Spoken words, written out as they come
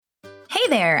Hey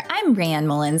there, I'm Rayanne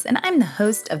Mullins, and I'm the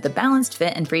host of the Balanced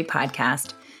Fit and Free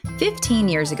podcast. 15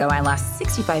 years ago, I lost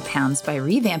 65 pounds by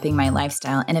revamping my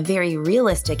lifestyle in a very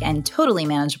realistic and totally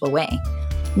manageable way.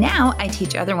 Now, I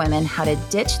teach other women how to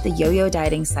ditch the yo-yo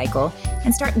dieting cycle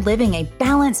and start living a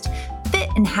balanced, fit,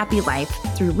 and happy life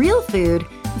through real food,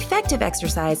 effective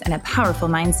exercise, and a powerful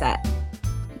mindset.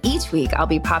 Each week, I'll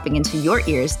be popping into your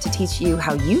ears to teach you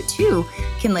how you too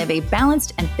can live a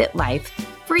balanced and fit life,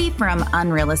 free from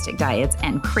unrealistic diets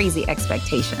and crazy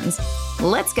expectations.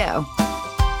 Let's go.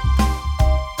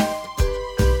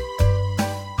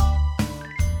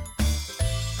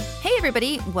 Hey,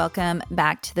 everybody. Welcome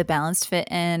back to the Balanced Fit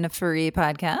and Free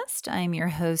podcast. I'm your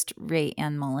host,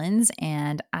 Rayanne Mullins,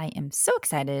 and I am so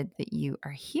excited that you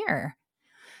are here.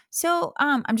 So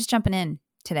I'm just jumping in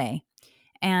today.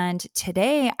 And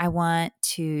today I want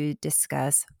to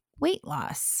discuss weight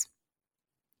loss.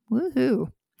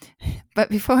 Woohoo. But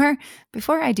before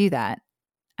I do that,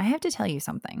 I have to tell you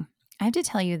something. I have to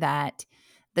tell you that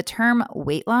the term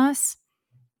weight loss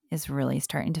is really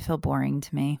starting to feel boring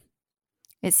to me.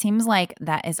 It seems like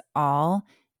that is all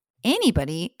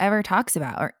anybody ever talks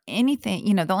about, or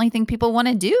anything, the only thing people want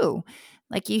to do.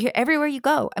 Like, you hear everywhere you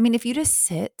go. I mean, if you just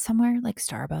sit somewhere like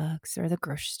Starbucks or the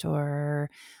grocery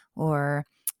store or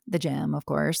the gym, of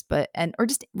course, or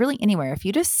just really anywhere, if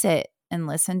you just sit and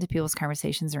listen to people's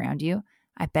conversations around you,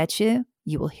 I bet you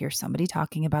will hear somebody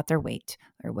talking about their weight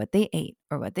or what they ate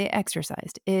or what they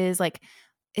exercised. It's like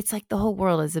the whole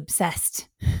world is obsessed.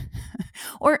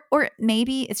 or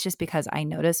maybe it's just because I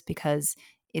notice, because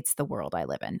it's the world I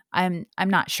live in. I'm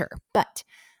not sure. But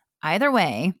either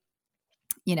way,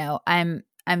 I'm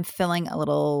feeling a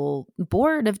little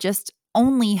bored of just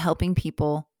only helping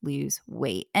people lose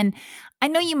weight. And I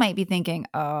know you might be thinking,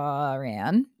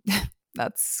 Rand,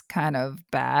 that's kind of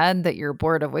bad that you're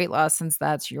bored of weight loss, since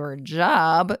that's your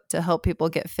job to help people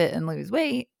get fit and lose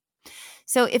weight.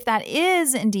 So if that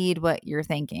is indeed what you're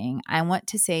thinking, I want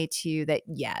to say to you that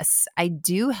yes, I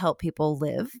do help people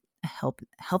live a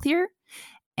healthier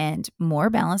and more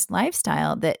balanced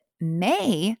lifestyle that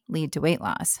may lead to weight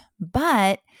loss.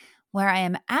 But where I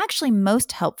am actually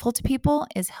most helpful to people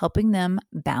is helping them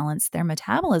balance their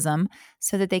metabolism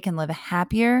so that they can live a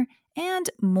happier and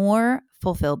more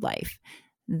fulfilled life.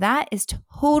 That is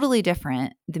totally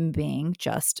different than being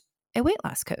just a weight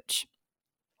loss coach.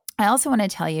 I also want to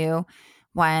tell you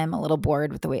why I'm a little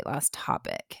bored with the weight loss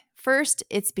topic. First,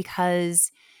 it's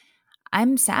because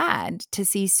I'm sad to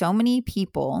see so many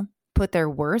people put their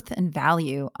worth and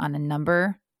value on a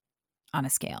number on a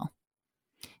scale.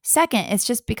 Second, it's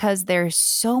just because there's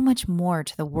so much more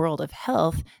to the world of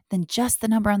health than just the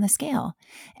number on the scale.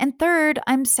 And third,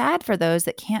 I'm sad for those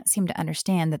that can't seem to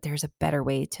understand that there's a better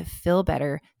way to feel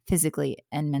better physically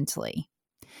and mentally.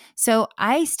 So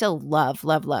I still love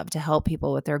to help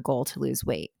people with their goal to lose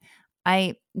weight.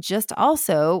 I just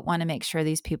also want to make sure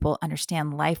these people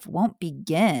understand life won't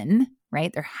begin,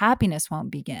 right? Their happiness won't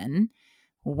begin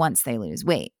once they lose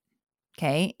weight.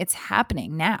 Okay, it's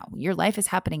happening now. Your life is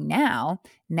happening now.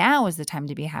 Now is the time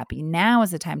to be happy. Now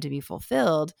is the time to be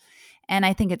fulfilled. And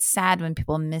I think it's sad when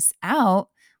people miss out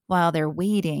while they're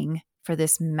waiting for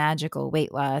this magical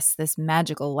weight loss, this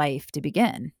magical life to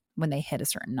begin when they hit a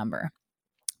certain number.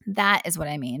 That is what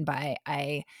I mean by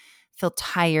I feel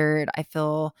tired. I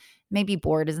feel, maybe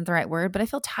bored isn't the right word, but I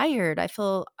feel tired. I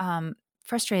feel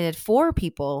frustrated for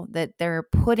people that they're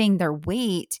putting their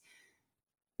weight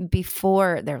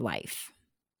before their life.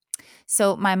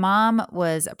 So my mom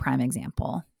was a prime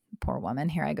example. Poor woman.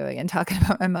 Here I go again talking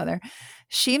about my mother.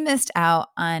 She missed out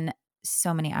on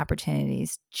so many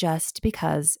opportunities just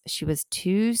because she was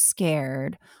too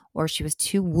scared or she was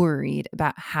too worried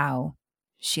about how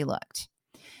she looked.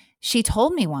 She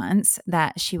told me once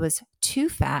that she was too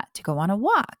fat to go on a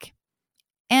walk.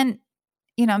 And,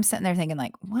 I'm sitting there thinking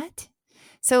like, what?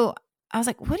 So I was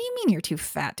like, what do you mean you're too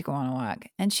fat to go on a walk?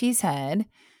 And she said,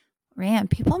 Rand,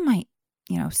 people might,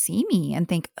 see me and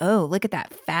think, oh, look at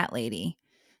that fat lady.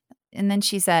 And then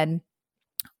she said,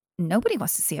 nobody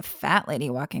wants to see a fat lady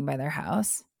walking by their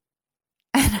house.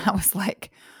 And I was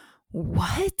like,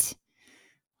 what?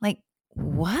 Like,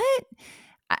 what?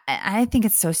 I think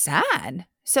it's so sad.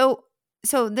 So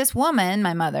this woman,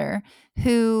 my mother,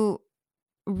 who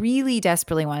really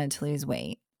desperately wanted to lose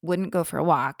weight, wouldn't go for a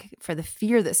walk for the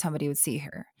fear that somebody would see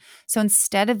her. So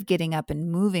instead of getting up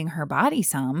and moving her body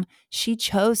some, she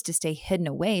chose to stay hidden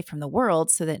away from the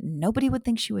world so that nobody would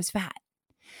think she was fat.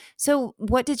 So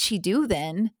what did she do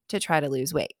then to try to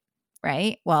lose weight,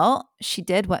 right? Well, she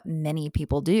did what many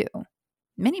people do.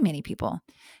 Many people.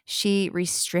 She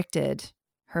restricted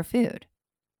her food.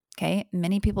 Okay.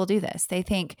 Many people do this. They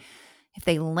think, if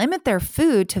they limit their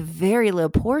food to very low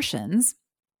portions,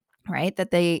 right,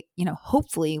 that they,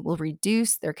 hopefully will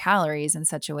reduce their calories in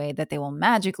such a way that they will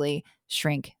magically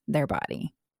shrink their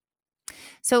body.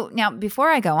 So now, before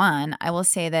I go on, I will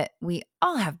say that we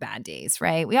all have bad days,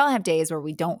 right? We all have days where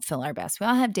we don't feel our best. We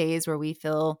all have days where we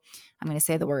feel, I'm going to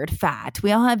say the word fat.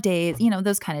 We all have days,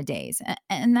 those kind of days.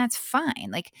 And that's fine.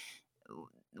 Like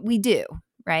we do,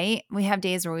 right? We have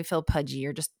days where we feel pudgy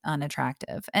or just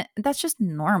unattractive. And that's just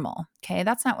normal. Okay.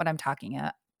 That's not what I'm talking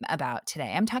about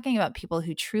today. I'm talking about people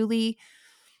who truly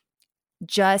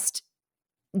just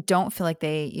don't feel like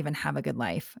they even have a good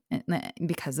life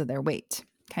because of their weight.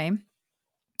 Okay.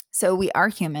 So we are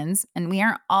humans and we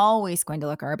aren't always going to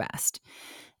look our best.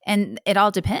 And it all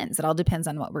depends. It all depends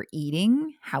on what we're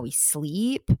eating, how we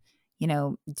sleep.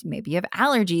 Maybe you have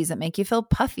allergies that make you feel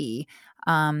puffy.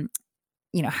 How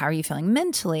are you feeling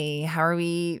mentally? How are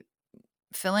we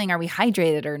feeling? Are we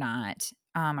hydrated or not?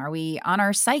 Are we on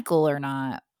our cycle or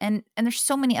not? And there's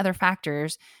so many other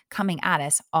factors coming at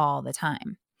us all the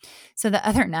time. So the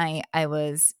other night I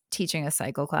was teaching a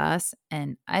cycle class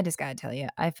and I just got to tell you,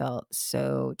 I felt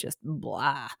so just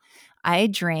blah. I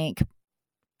drank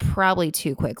probably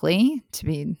too quickly, to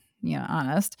be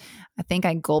honest. I think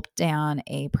I gulped down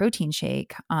a protein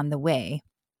shake on the way.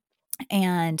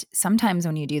 And sometimes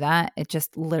when you do that, it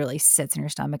just literally sits in your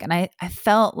stomach. And I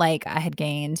felt like I had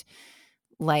gained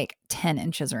like 10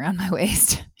 inches around my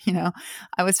waist.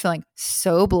 I was feeling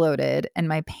so bloated and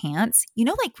my pants,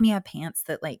 like when you have pants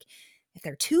that like, if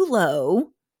they're too low,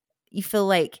 you feel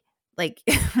like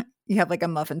you have like a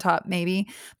muffin top maybe,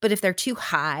 but if they're too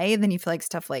high, then you feel like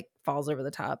stuff like falls over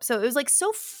the top. So it was like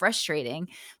so frustrating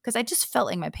because I just felt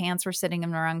like my pants were sitting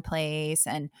in the wrong place.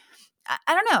 And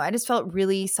I don't know. I just felt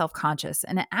really self-conscious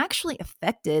and it actually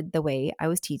affected the way I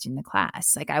was teaching the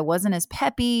class. Like I wasn't as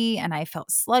peppy and I felt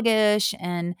sluggish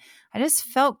and I just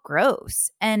felt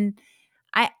gross. And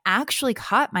I actually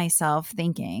caught myself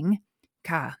thinking,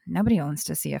 God, nobody wants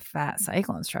to see a fat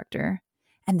cycle instructor.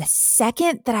 And the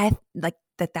second that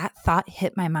that thought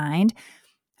hit my mind,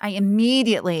 I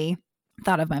immediately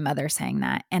thought of my mother saying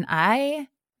that. And I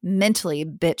mentally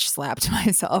bitch slapped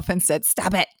myself and said,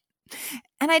 stop it.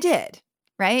 And I did,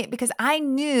 right? Because I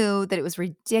knew that it was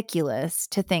ridiculous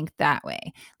to think that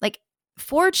way. Like,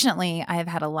 fortunately, I have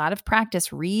had a lot of practice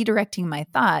redirecting my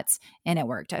thoughts and it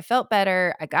worked. I felt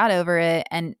better. I got over it.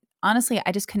 And honestly,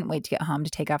 I just couldn't wait to get home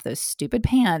to take off those stupid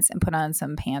pants and put on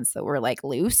some pants that were like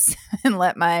loose and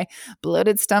let my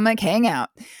bloated stomach hang out.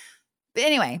 But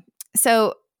anyway,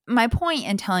 so my point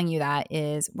in telling you that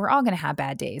is we're all going to have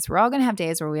bad days. We're all going to have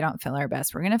days where we don't feel our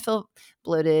best. We're going to feel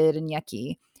bloated and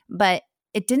yucky. But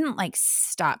it didn't like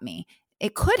stop me.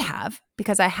 It could have,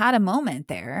 because I had a moment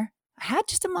there. I had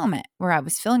just a moment where I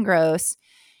was feeling gross.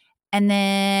 And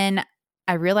then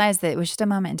I realized that it was just a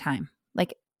moment in time.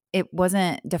 Like it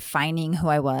wasn't defining who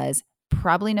I was.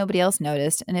 Probably nobody else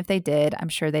noticed. And if they did, I'm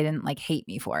sure they didn't like hate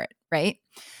me for it. Right.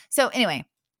 So anyway,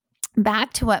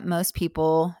 back to what most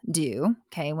people do,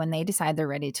 okay, when they decide they're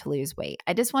ready to lose weight.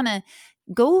 I just want to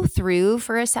go through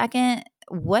for a second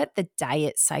what the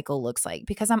diet cycle looks like,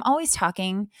 because I'm always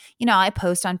talking, I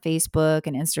post on Facebook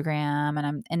and Instagram and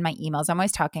I'm in my emails. I'm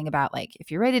always talking about like,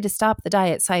 if you're ready to stop the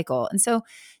diet cycle. And so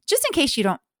just in case you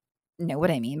don't know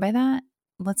what I mean by that,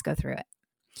 let's go through it.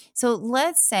 So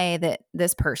let's say that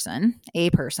this person,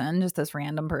 just this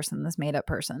random person, this made up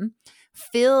person,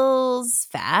 feels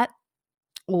fat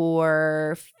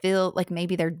or feel like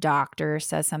maybe their doctor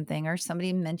says something or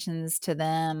somebody mentions to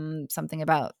them something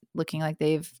about looking like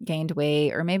they've gained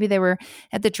weight, or maybe they were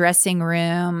at the dressing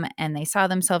room and they saw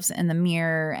themselves in the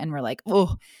mirror and were like,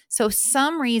 oh, so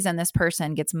some reason this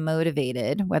person gets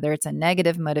motivated, whether it's a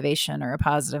negative motivation or a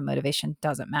positive motivation,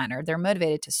 doesn't matter. They're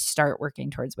motivated to start working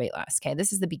towards weight loss. Okay.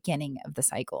 This is the beginning of the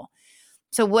cycle.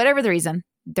 So whatever the reason,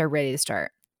 they're ready to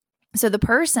start. So the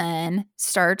person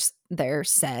starts their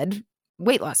said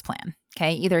weight loss plan.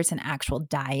 Okay. Either it's an actual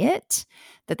diet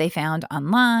that they found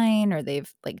online or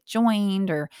they've like joined,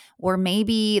 or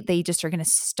maybe they just are going to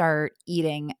start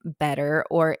eating better,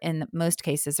 or in most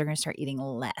cases, they're going to start eating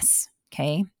less.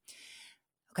 Okay.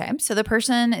 Okay. So the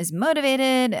person is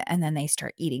motivated and then they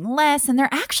start eating less and they're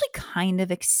actually kind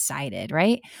of excited,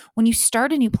 right? When you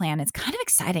start a new plan, it's kind of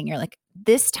exciting. You're like,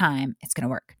 this time it's going to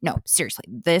work. No, seriously,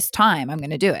 this time I'm going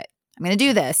to do it. I'm going to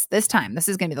do this time. This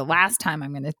is going to be the last time.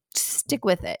 I'm going to stick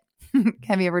with it.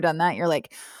 Have you ever done that? You're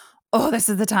like, oh, this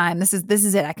is the time. This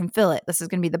is it. I can feel it. This is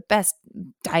going to be the best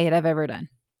diet I've ever done.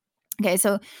 Okay.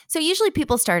 So usually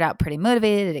people start out pretty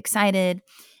motivated, excited.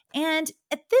 And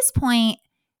at this point,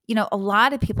 a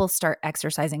lot of people start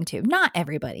exercising too. Not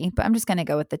everybody, but I'm just going to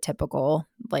go with the typical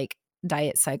like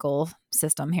diet cycle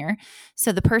system here.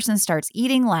 So the person starts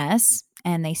eating less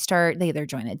and they either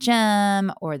join a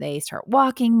gym or they start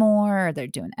walking more or they're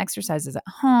doing exercises at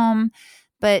home.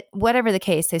 But whatever the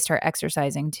case, they start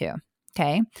exercising too.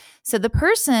 Okay. So the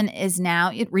person is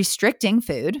now restricting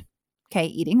food, okay,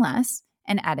 eating less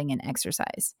and adding in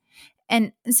exercise.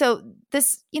 And so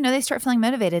this, they start feeling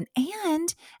motivated.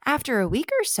 And after a week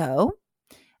or so,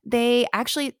 they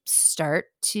actually start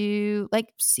to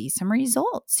see some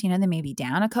results. They may be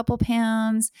down a couple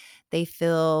pounds. They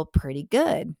feel pretty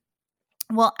good.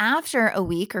 Well, after a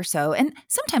week or so, and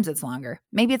sometimes it's longer,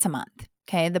 maybe it's a month,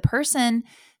 okay, the person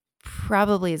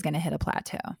probably is going to hit a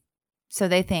plateau. So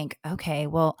they think, okay,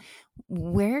 well,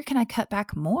 where can I cut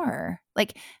back more?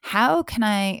 How can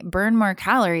I burn more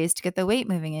calories to get the weight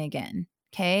moving again?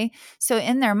 Okay. So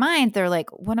in their mind, they're like,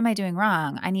 what am I doing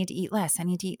wrong? I need to eat less. I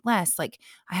need to eat less. I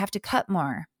have to cut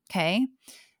more. Okay.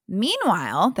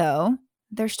 Meanwhile, though,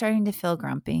 they're starting to feel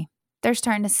grumpy. They're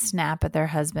starting to snap at their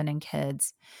husband and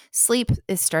kids. Sleep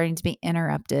is starting to be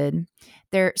interrupted.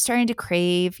 They're starting to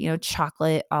crave,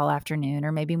 chocolate all afternoon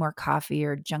or maybe more coffee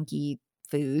or junky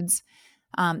foods.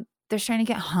 They're starting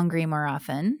to get hungry more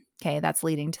often. Okay. That's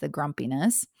leading to the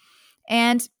grumpiness.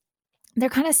 And they're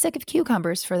kind of sick of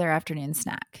cucumbers for their afternoon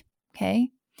snack. Okay.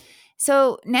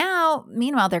 So now,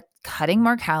 meanwhile, they're cutting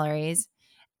more calories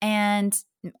and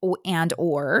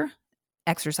or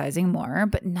exercising more,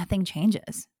 but nothing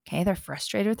changes. Okay. They're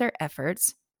frustrated with their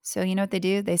efforts. So you know what they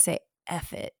do? They say,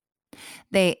 F it.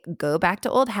 They go back to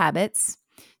old habits,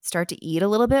 start to eat a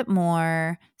little bit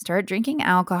more, start drinking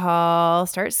alcohol,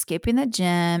 start skipping the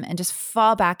gym, and just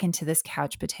fall back into this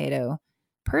couch potato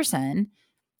person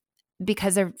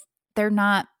because they're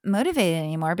not motivated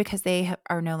anymore because they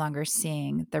are no longer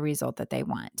seeing the result that they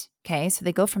want. Okay. So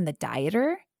they go from the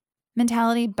dieter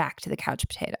mentality back to the couch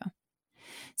potato.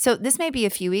 So this may be a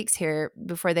few weeks here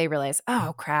before they realize,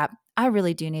 oh crap, I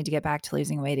really do need to get back to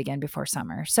losing weight again before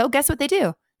summer. So guess what they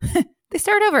do? They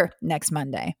start over next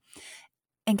Monday.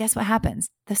 And guess what happens?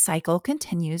 The cycle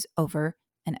continues over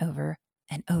and over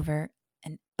and over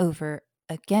and over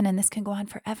again. And this can go on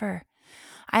forever.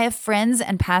 I have friends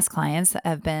and past clients that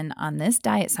have been on this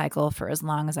diet cycle for as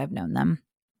long as I've known them.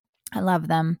 I love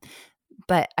them.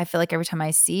 But I feel like every time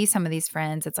I see some of these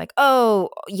friends, it's like, oh,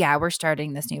 yeah, we're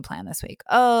starting this new plan this week.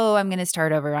 Oh, I'm going to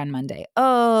start over on Monday.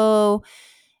 Oh,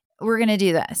 we're going to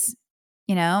do this.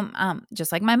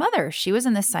 Just like my mother, she was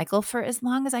in this cycle for as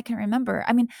long as I can remember.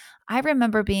 I mean, I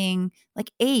remember being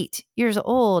 8 years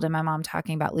old and my mom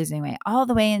talking about losing weight all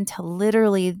the way until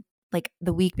literally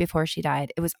the week before she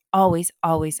died. It was always,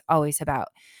 always, always about,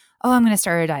 oh, I'm going to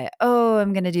start a diet. Oh,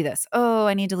 I'm going to do this. Oh,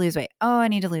 I need to lose weight. Oh, I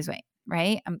need to lose weight.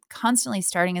 Right? I'm constantly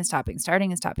starting and stopping,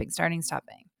 starting and stopping, starting and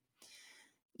stopping.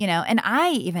 And I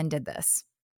even did this.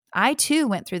 I too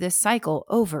went through this cycle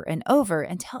over and over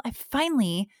until I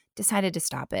finally decided to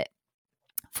stop it.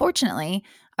 Fortunately,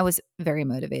 I was very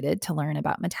motivated to learn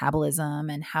about metabolism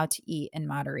and how to eat in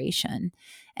moderation.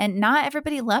 And not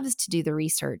everybody loves to do the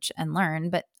research and learn,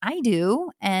 but I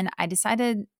do. And I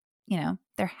decided,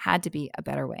 there had to be a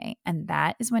better way. And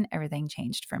that is when everything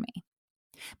changed for me.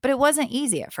 But it wasn't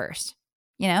easy at first.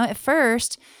 At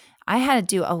first, I had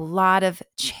to do a lot of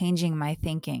changing my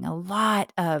thinking, a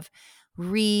lot of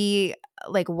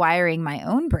wiring my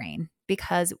own brain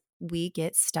because we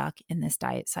get stuck in this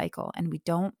diet cycle and we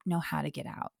don't know how to get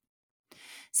out.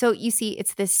 So you see,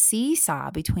 it's this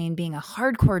seesaw between being a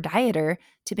hardcore dieter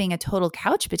to being a total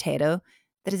couch potato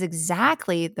that is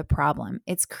exactly the problem.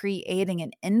 It's creating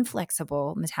an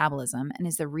inflexible metabolism and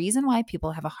is the reason why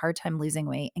people have a hard time losing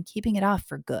weight and keeping it off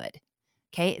for good.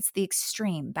 Okay, it's the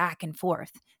extreme back and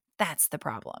forth. That's the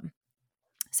problem.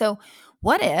 So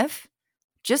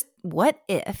just what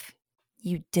if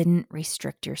you didn't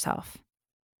restrict yourself?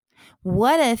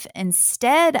 What if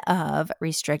instead of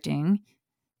restricting,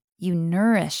 you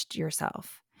nourished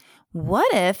yourself?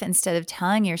 What if instead of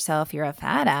telling yourself you're a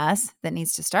fat ass that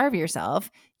needs to starve yourself,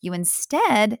 you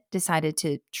instead decided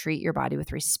to treat your body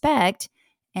with respect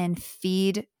and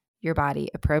feed your body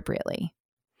appropriately?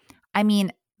 I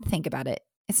mean, think about it.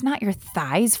 It's not your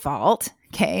thighs' fault,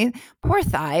 okay? Poor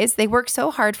thighs. They work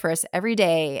so hard for us every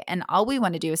day, and all we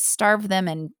want to do is starve them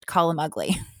and call them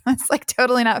ugly. That's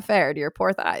totally not fair to your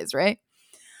poor thighs, right?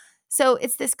 So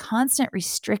it's this constant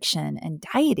restriction and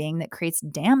dieting that creates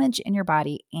damage in your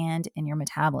body and in your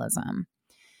metabolism.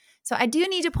 So I do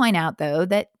need to point out, though,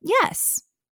 that yes,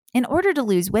 in order to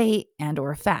lose weight and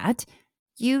or fat,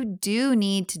 you do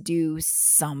need to do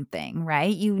something,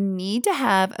 right? You need to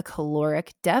have a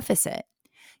caloric deficit.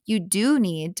 You do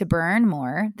need to burn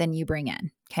more than you bring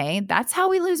in, okay? That's how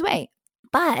we lose weight.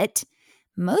 But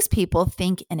most people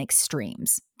think in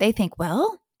extremes. They think,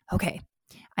 well, okay,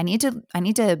 I need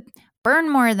to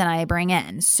burn more than I bring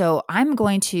in. So I'm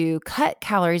going to cut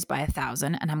calories by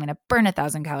 1,000 and I'm going to burn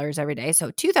 1,000 calories every day.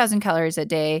 So 2,000 calories a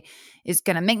day is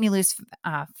going to make me lose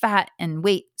fat and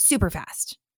weight super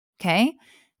fast. Okay.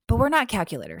 But we're not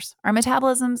calculators. Our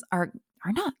metabolisms are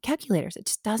not calculators. It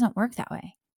just doesn't work that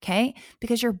way. Okay.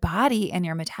 Because your body and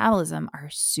your metabolism are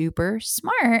super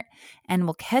smart and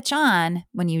will catch on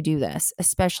when you do this,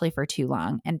 especially for too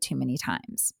long and too many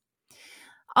times.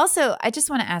 Also, I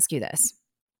just want to ask you this.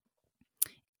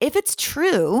 If it's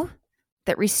true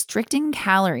that restricting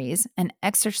calories and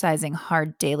exercising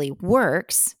hard daily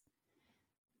works,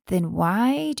 then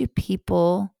why do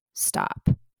people stop?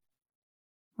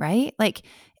 Right? Like,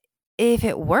 if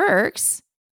it works,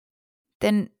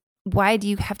 then why do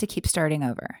you have to keep starting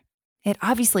over? It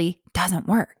obviously doesn't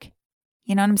work.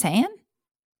 You know what I'm saying?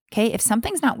 Okay, if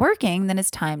something's not working, then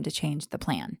it's time to change the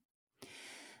plan.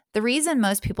 The reason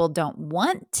most people don't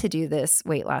want to do this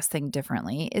weight loss thing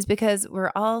differently is because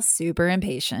we're all super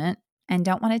impatient and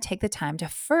don't want to take the time to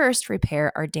first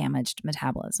repair our damaged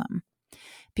metabolism.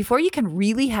 Before you can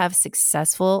really have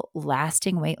successful,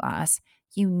 lasting weight loss,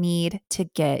 you need to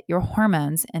get your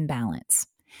hormones in balance.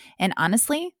 And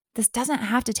honestly, this doesn't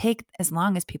have to take as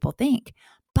long as people think,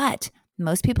 but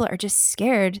most people are just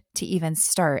scared to even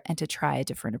start and to try a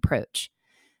different approach.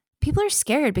 People are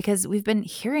scared because we've been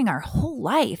hearing our whole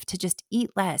life to just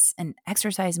eat less and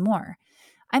exercise more.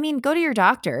 I mean, go to your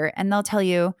doctor and they'll tell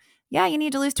you, yeah, you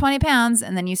need to lose 20 pounds.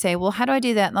 And then you say, well, how do I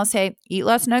do that? And they'll say, eat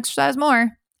less and exercise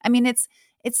more. I mean, it's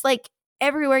like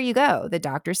everywhere you go. The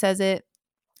doctor says it.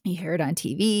 You hear it on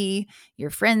TV. Your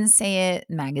friends say it.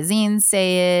 Magazines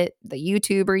say it. The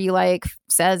YouTuber you like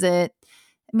says it.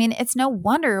 I mean, it's no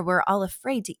wonder we're all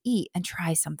afraid to eat and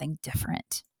try something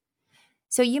different.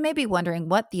 So you may be wondering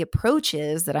what the approach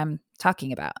is that I'm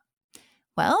talking about.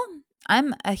 Well,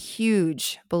 I'm a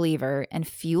huge believer in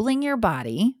fueling your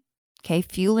body,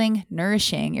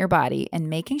 nourishing your body, and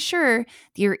making sure that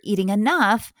you're eating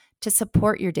enough to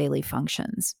support your daily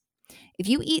functions. If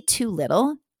you eat too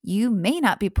little, you may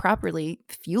not be properly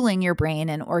fueling your brain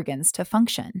and organs to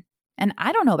function. And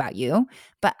I don't know about you,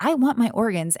 but I want my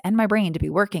organs and my brain to be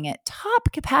working at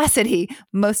top capacity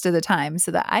most of the time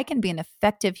so that I can be an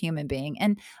effective human being.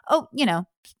 And,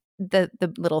 the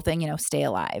little thing, stay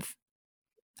alive.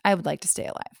 I would like to stay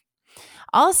alive.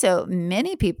 Also,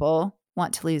 many people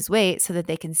want to lose weight so that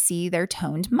they can see their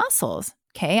toned muscles.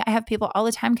 Okay. I have people all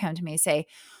the time come to me and say,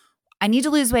 I need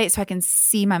to lose weight so I can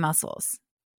see my muscles.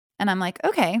 And I'm like,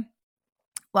 okay,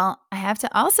 well, I have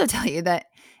to also tell you that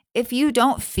if you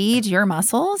don't feed your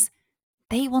muscles,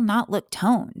 they will not look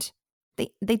toned.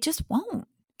 They just won't,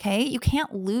 okay? You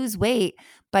can't lose weight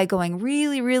by going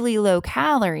really, really low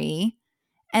calorie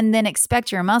and then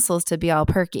expect your muscles to be all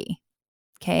perky,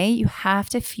 okay? You have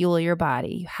to fuel your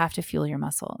body. You have to fuel your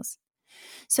muscles.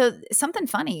 So something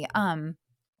funny,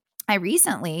 I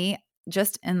recently,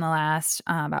 just in the last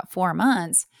about 4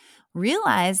 months,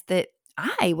 realized that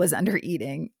I was under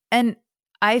eating. And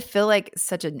I feel like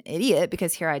such an idiot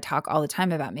because here I talk all the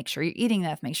time about make sure you're eating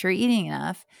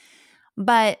enough,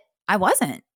 but I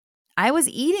wasn't. I was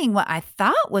eating what I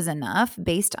thought was enough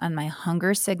based on my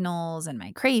hunger signals and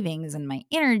my cravings and my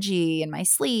energy and my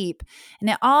sleep. And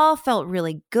it all felt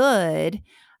really good.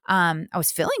 I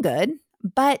was feeling good,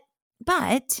 but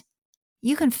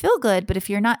you can feel good, but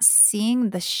if you're not seeing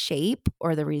the shape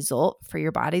or the result for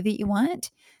your body that you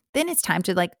want, then it's time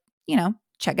to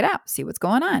check it out, see what's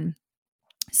going on.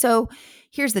 So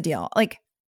here's the deal. Like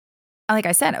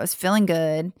I said, I was feeling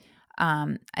good.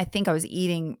 I think I was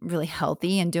eating really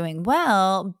healthy and doing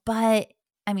well, but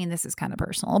I mean, this is kind of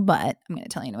personal, but I'm going to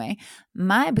tell you anyway.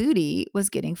 My booty was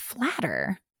getting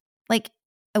flatter, like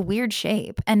a weird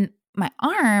shape. And my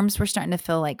arms were starting to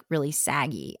feel like really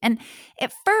saggy. And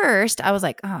at first I was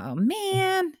like, oh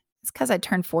man, it's because I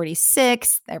turned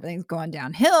 46. Everything's going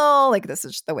downhill. Like this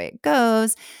is just the way it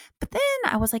goes. But then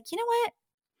I was like, you know what?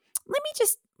 Let me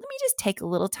just take a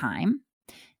little time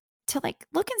to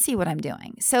look and see what I'm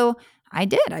doing. So I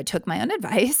did. I took my own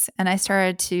advice and I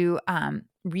started to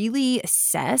really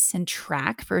assess and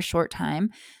track for a short time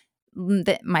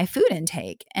my food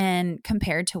intake and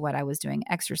compared to what I was doing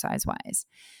exercise-wise.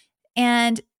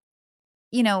 And,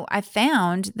 I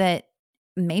found that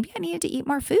maybe I needed to eat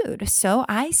more food. So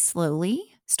I slowly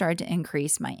started to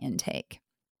increase my intake.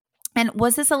 And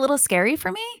was this a little scary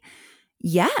for me?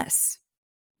 Yes.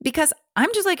 Because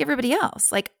I'm just like everybody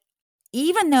else. Like,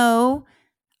 even though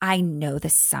I know the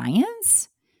science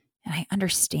and I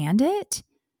understand it,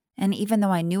 and even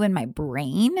though I knew in my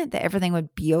brain that everything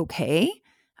would be okay,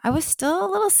 I was still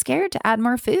a little scared to add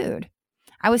more food.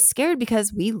 I was scared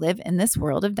because we live in this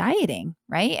world of dieting,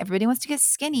 right? Everybody wants to get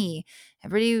skinny.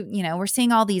 Everybody, we're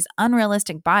seeing all these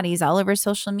unrealistic bodies all over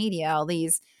social media, all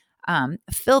these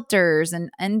filters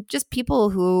and just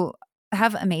people who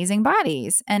have amazing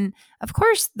bodies. And of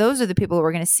course, those are the people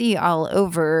we're going to see all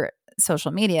over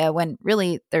social media when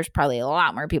really there's probably a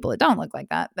lot more people that don't look like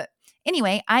that. But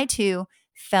anyway, I too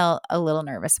felt a little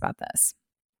nervous about this.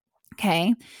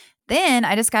 Okay. Then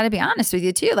I just got to be honest with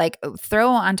you too. Like, throw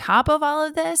on top of all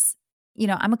of this,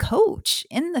 I'm a coach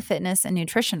in the fitness and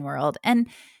nutrition world. And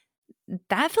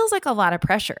that feels like a lot of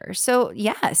pressure. So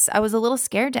yes, I was a little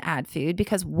scared to add food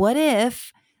because what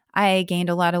if I gained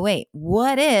a lot of weight?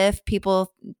 What if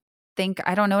people think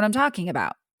I don't know what I'm talking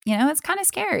about? It's kind of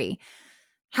scary.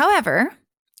 However,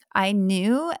 I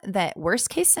knew that worst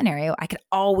case scenario, I could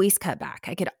always cut back.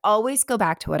 I could always go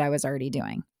back to what I was already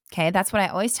doing. Okay. That's what I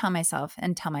always tell myself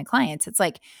and tell my clients. It's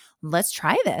like, let's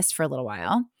try this for a little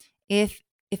while. If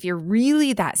you're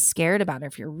really that scared about it,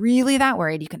 if you're really that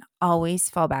worried, you can always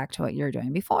fall back to what you were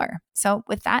doing before. So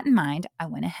with that in mind, I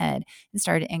went ahead and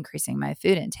started increasing my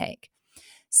food intake.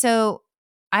 So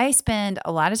I spend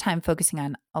a lot of time focusing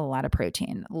on a lot of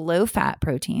protein, low fat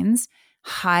proteins,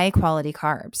 high quality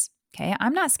carbs. Okay.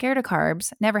 I'm not scared of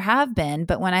carbs, never have been.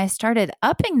 But when I started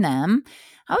upping them,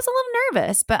 I was a little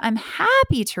nervous, but I'm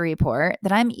happy to report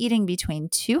that I'm eating between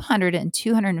 200 and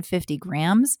 250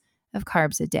 grams of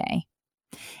carbs a day.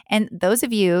 And those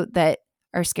of you that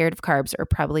are scared of carbs are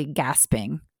probably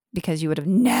gasping because you would have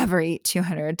never eat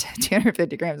 200 to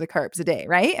 250 grams of carbs a day,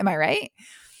 right? Am I right?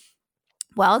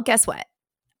 Well, guess what?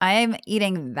 I'm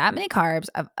eating that many carbs.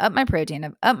 I've upped my protein.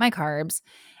 I've upped my carbs.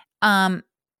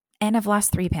 And I've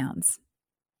lost 3 pounds.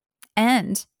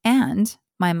 And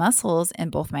my muscles in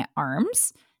both my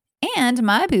arms and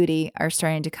my booty are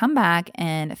starting to come back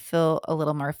and feel a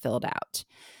little more filled out.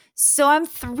 So I'm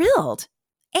thrilled.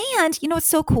 And what's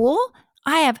so cool?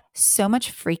 I have so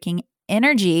much freaking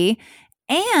energy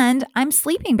and I'm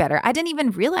sleeping better. I didn't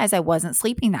even realize I wasn't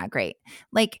sleeping that great.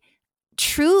 Like,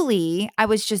 truly, I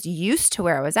was just used to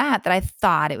where I was at that I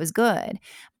thought it was good.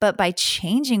 But by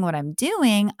changing what I'm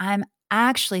doing, I'm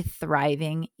actually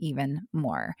thriving even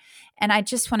more. And I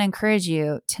just want to encourage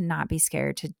you to not be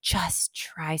scared, to just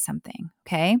try something.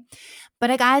 Okay. But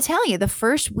I got to tell you, the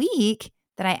first week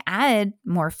that I added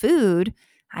more food,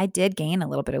 I did gain a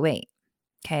little bit of weight.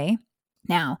 Okay.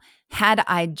 Now, had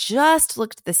I just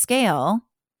looked at the scale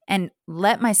and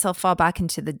let myself fall back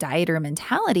into the dieter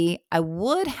mentality, I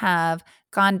would have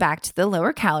gone back to the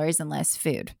lower calories and less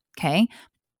food. Okay.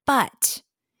 But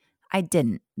I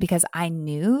didn't because I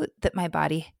knew that my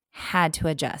body had to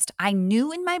adjust. I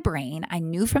knew in my brain, I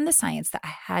knew from the science that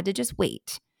I had to just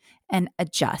wait and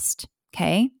adjust.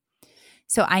 Okay.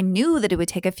 So I knew that it would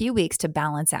take a few weeks to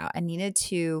balance out. I needed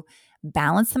to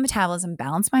balance the metabolism,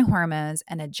 balance my hormones,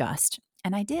 and adjust.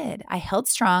 And I did. I held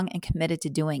strong and committed to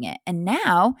doing it. And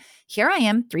now here I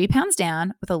am, 3 pounds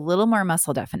down with a little more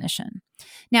muscle definition.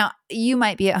 Now, you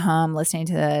might be at home listening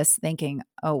to this thinking,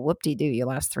 oh, whoop-de-doo, you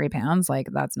lost 3 pounds. Like,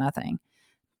 that's nothing.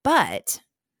 But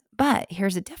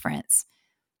here's the difference.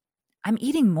 I'm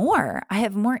eating more. I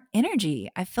have more energy.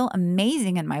 I feel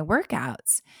amazing in my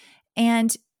workouts.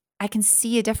 And I can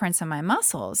see a difference in my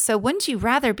muscles. So wouldn't you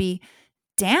rather be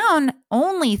down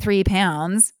only 3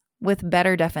 pounds with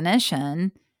better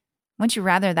definition? Wouldn't you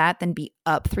rather that than be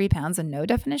up 3 pounds and no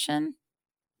definition?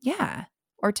 Yeah.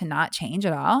 Or to not change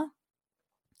at all.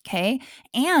 Okay.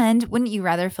 And wouldn't you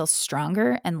rather feel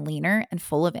stronger and leaner and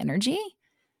full of energy?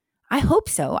 I hope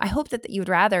so. I hope that you'd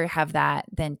rather have that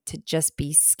than to just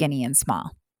be skinny and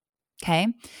small. Okay.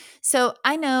 So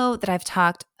I know that I've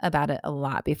talked about it a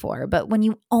lot before, but when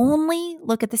you only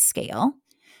look at the scale,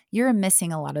 you're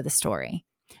missing a lot of the story.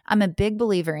 I'm a big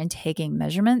believer in taking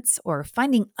measurements or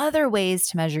finding other ways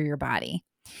to measure your body.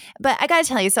 But I got to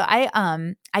tell you, so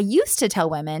I used to tell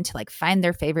women to like find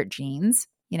their favorite jeans,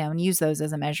 and use those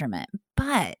as a measurement.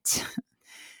 But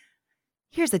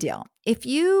here's the deal. If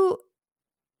you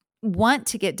want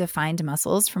to get defined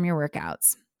muscles from your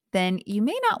workouts, then you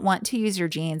may not want to use your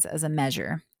jeans as a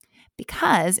measure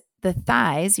because the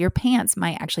thighs, your pants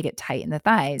might actually get tight in the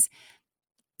thighs.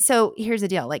 So here's the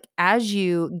deal. Like, as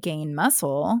you gain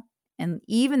muscle, and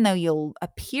even though you'll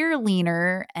appear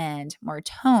leaner and more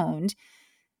toned,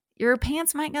 your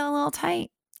pants might get a little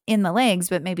tight in the legs,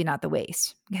 but maybe not the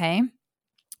waist. Okay.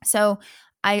 So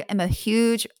I am a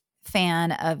huge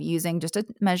fan of using just a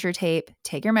measure tape,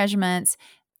 take your measurements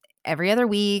every other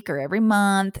week or every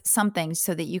month, something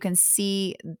so that you can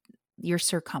see your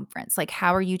circumference. Like,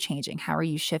 how are you changing? How are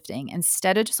you shifting?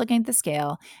 Instead of just looking at the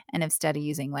scale and instead of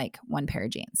using like one pair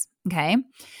of jeans. Okay.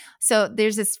 So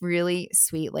there's this really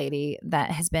sweet lady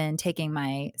that has been taking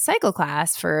my cycle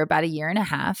class for about a year and a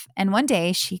half. And one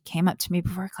day she came up to me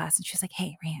before class and she was like,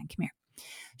 "Hey, Rayanne, come here."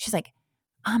 She's like,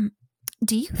 um,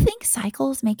 "Do you think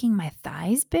cycle's making my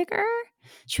thighs bigger?"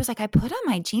 She was like, "I put on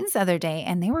my jeans the other day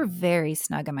and they were very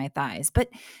snug on my thighs. But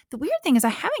the weird thing is I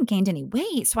haven't gained any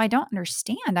weight, so I don't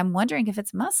understand. I'm wondering if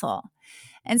it's muscle."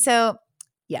 And so,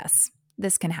 yes,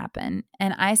 this can happen.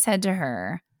 And I said to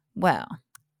her, "Well,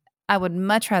 I would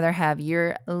much rather have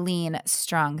your lean,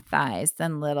 strong thighs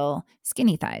than little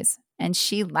skinny thighs." And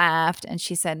she laughed and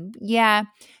she said, "Yeah,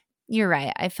 you're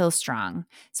right. I feel strong."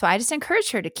 So I just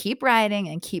encouraged her to keep riding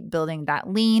and keep building that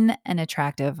lean and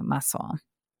attractive muscle.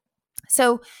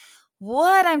 So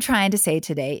what I'm trying to say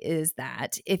today is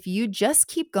that if you just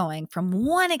keep going from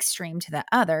one extreme to the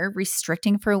other,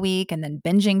 restricting for a week and then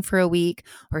binging for a week,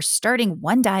 or starting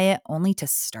one diet only to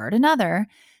start another,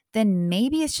 then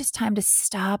maybe it's just time to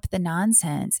stop the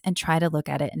nonsense and try to look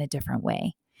at it in a different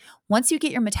way. Once you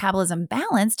get your metabolism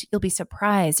balanced, you'll be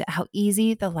surprised at how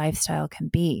easy the lifestyle can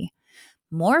be.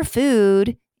 More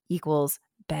food equals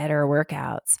better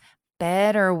workouts.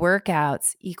 Better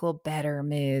workouts equal better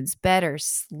moods, better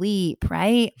sleep,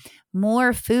 right?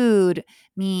 More food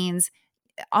means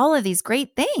all of these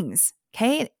great things.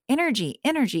 Okay. Energy,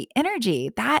 energy, energy.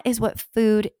 That is what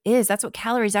food is. That's what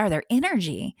calories are. They're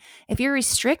energy. If you're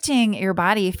restricting your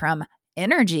body from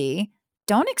energy,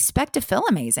 don't expect to feel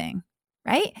amazing,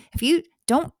 right? If you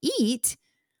don't eat,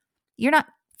 you're not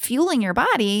fueling your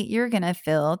body, you're going to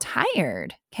feel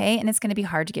tired. Okay. And it's going to be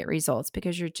hard to get results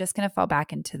because you're just going to fall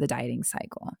back into the dieting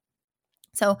cycle.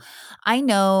 So I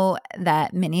know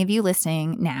that many of you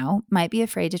listening now might be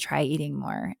afraid to try eating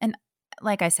more. And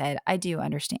like I said, I do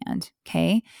understand.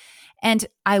 Okay. And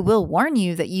I will warn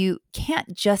you that you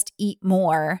can't just eat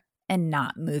more and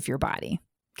not move your body.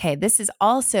 Okay. This is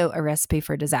also a recipe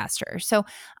for disaster. So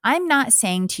I'm not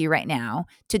saying to you right now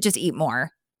to just eat more.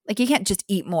 Like, you can't just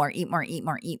eat more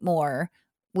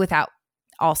without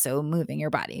also moving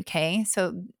your body. Okay.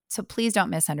 So please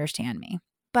don't misunderstand me.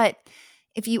 But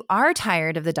if you are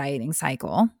tired of the dieting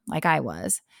cycle, like I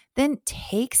was, then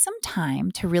take some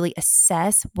time to really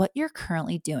assess what you're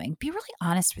currently doing. Be really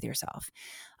honest with yourself.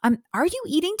 Are you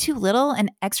eating too little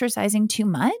and exercising too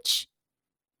much?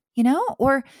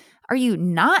 Or are you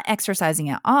not exercising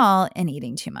at all and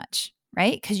eating too much,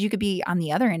 right? Because you could be on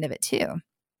the other end of it too.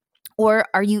 Or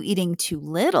are you eating too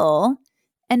little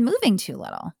and moving too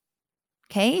little?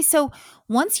 Okay. So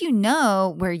once you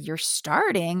know where you're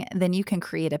starting, then you can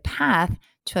create a path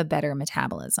to a better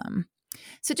metabolism.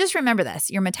 So just remember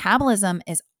this, your metabolism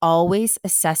is always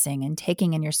assessing and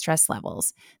taking in your stress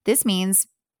levels. This means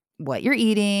what you're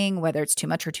eating, whether it's too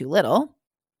much or too little.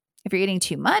 If you're eating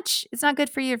too much, it's not good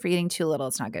for you. If you're eating too little,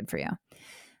 it's not good for you.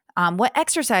 What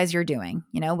exercise you're doing,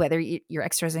 whether you're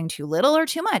exercising too little or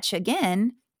too much,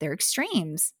 again, they're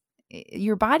extremes.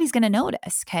 Your body's going to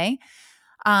notice, okay?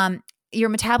 Your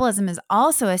metabolism is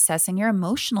also assessing your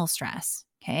emotional stress,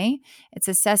 okay? It's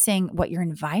assessing what your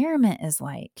environment is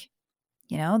like,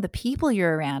 the people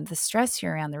you're around, the stress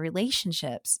you're around, the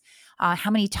relationships, how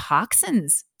many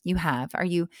toxins you have. Are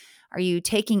you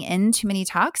taking in too many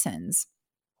toxins?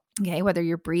 Okay, whether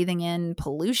you're breathing in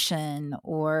pollution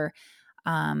or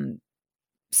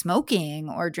smoking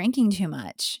or drinking too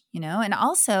much, and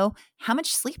also how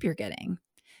much sleep you're getting.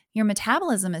 Your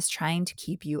metabolism is trying to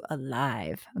keep you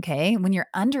alive, okay? When you're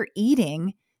under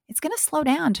eating, it's going to slow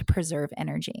down to preserve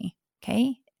energy,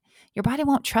 okay? Your body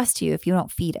won't trust you if you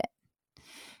don't feed it.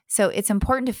 So it's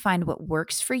important to find what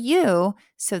works for you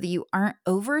so that you aren't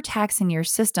overtaxing your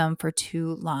system for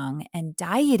too long, and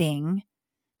dieting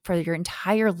for your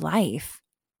entire life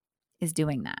is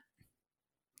doing that.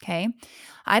 Okay.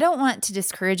 I don't want to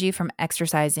discourage you from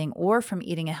exercising or from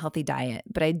eating a healthy diet,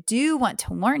 but I do want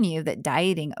to warn you that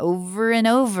dieting over and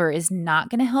over is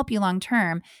not going to help you long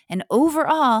term, and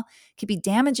overall can be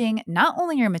damaging not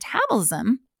only your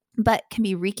metabolism, but can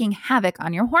be wreaking havoc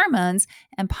on your hormones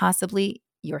and possibly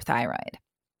your thyroid.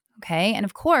 Okay. And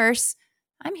of course,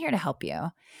 I'm here to help you.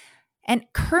 And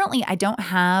currently, I don't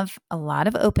have a lot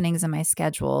of openings in my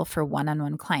schedule for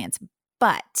one-on-one clients,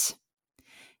 but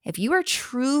if you are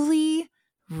truly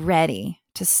ready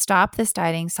to stop this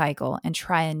dieting cycle and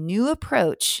try a new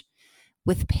approach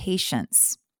with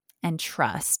patience and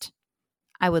trust,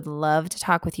 I would love to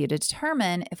talk with you to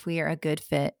determine if we are a good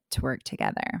fit to work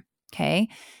together. Okay.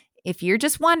 If you're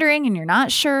just wondering and you're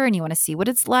not sure and you want to see what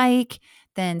it's like,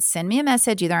 then send me a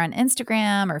message either on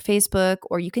Instagram or Facebook,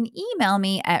 or you can email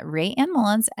me at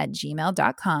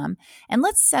rayannmullins@gmail.com, and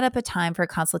let's set up a time for a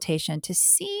consultation to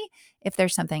see if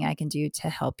there's something I can do to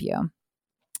help you.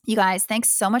 You guys, thanks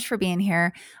so much for being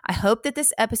here. I hope that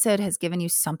this episode has given you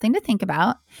something to think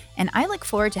about, and I look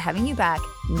forward to having you back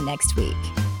next week.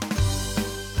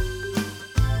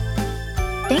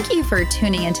 Thank you for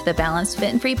tuning into the Balanced,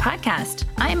 Fit, and Free podcast.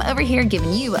 I'm over here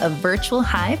giving you a virtual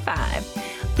high five.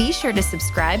 Be sure to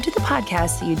subscribe to the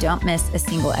podcast so you don't miss a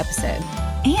single episode.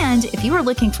 And if you are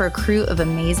looking for a crew of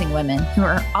amazing women who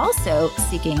are also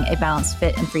seeking a balanced,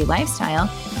 fit, and free lifestyle,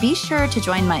 be sure to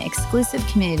join my exclusive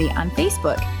community on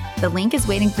Facebook. The link is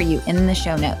waiting for you in the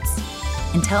show notes.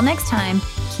 Until next time,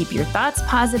 keep your thoughts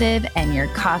positive and your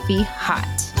coffee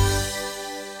hot.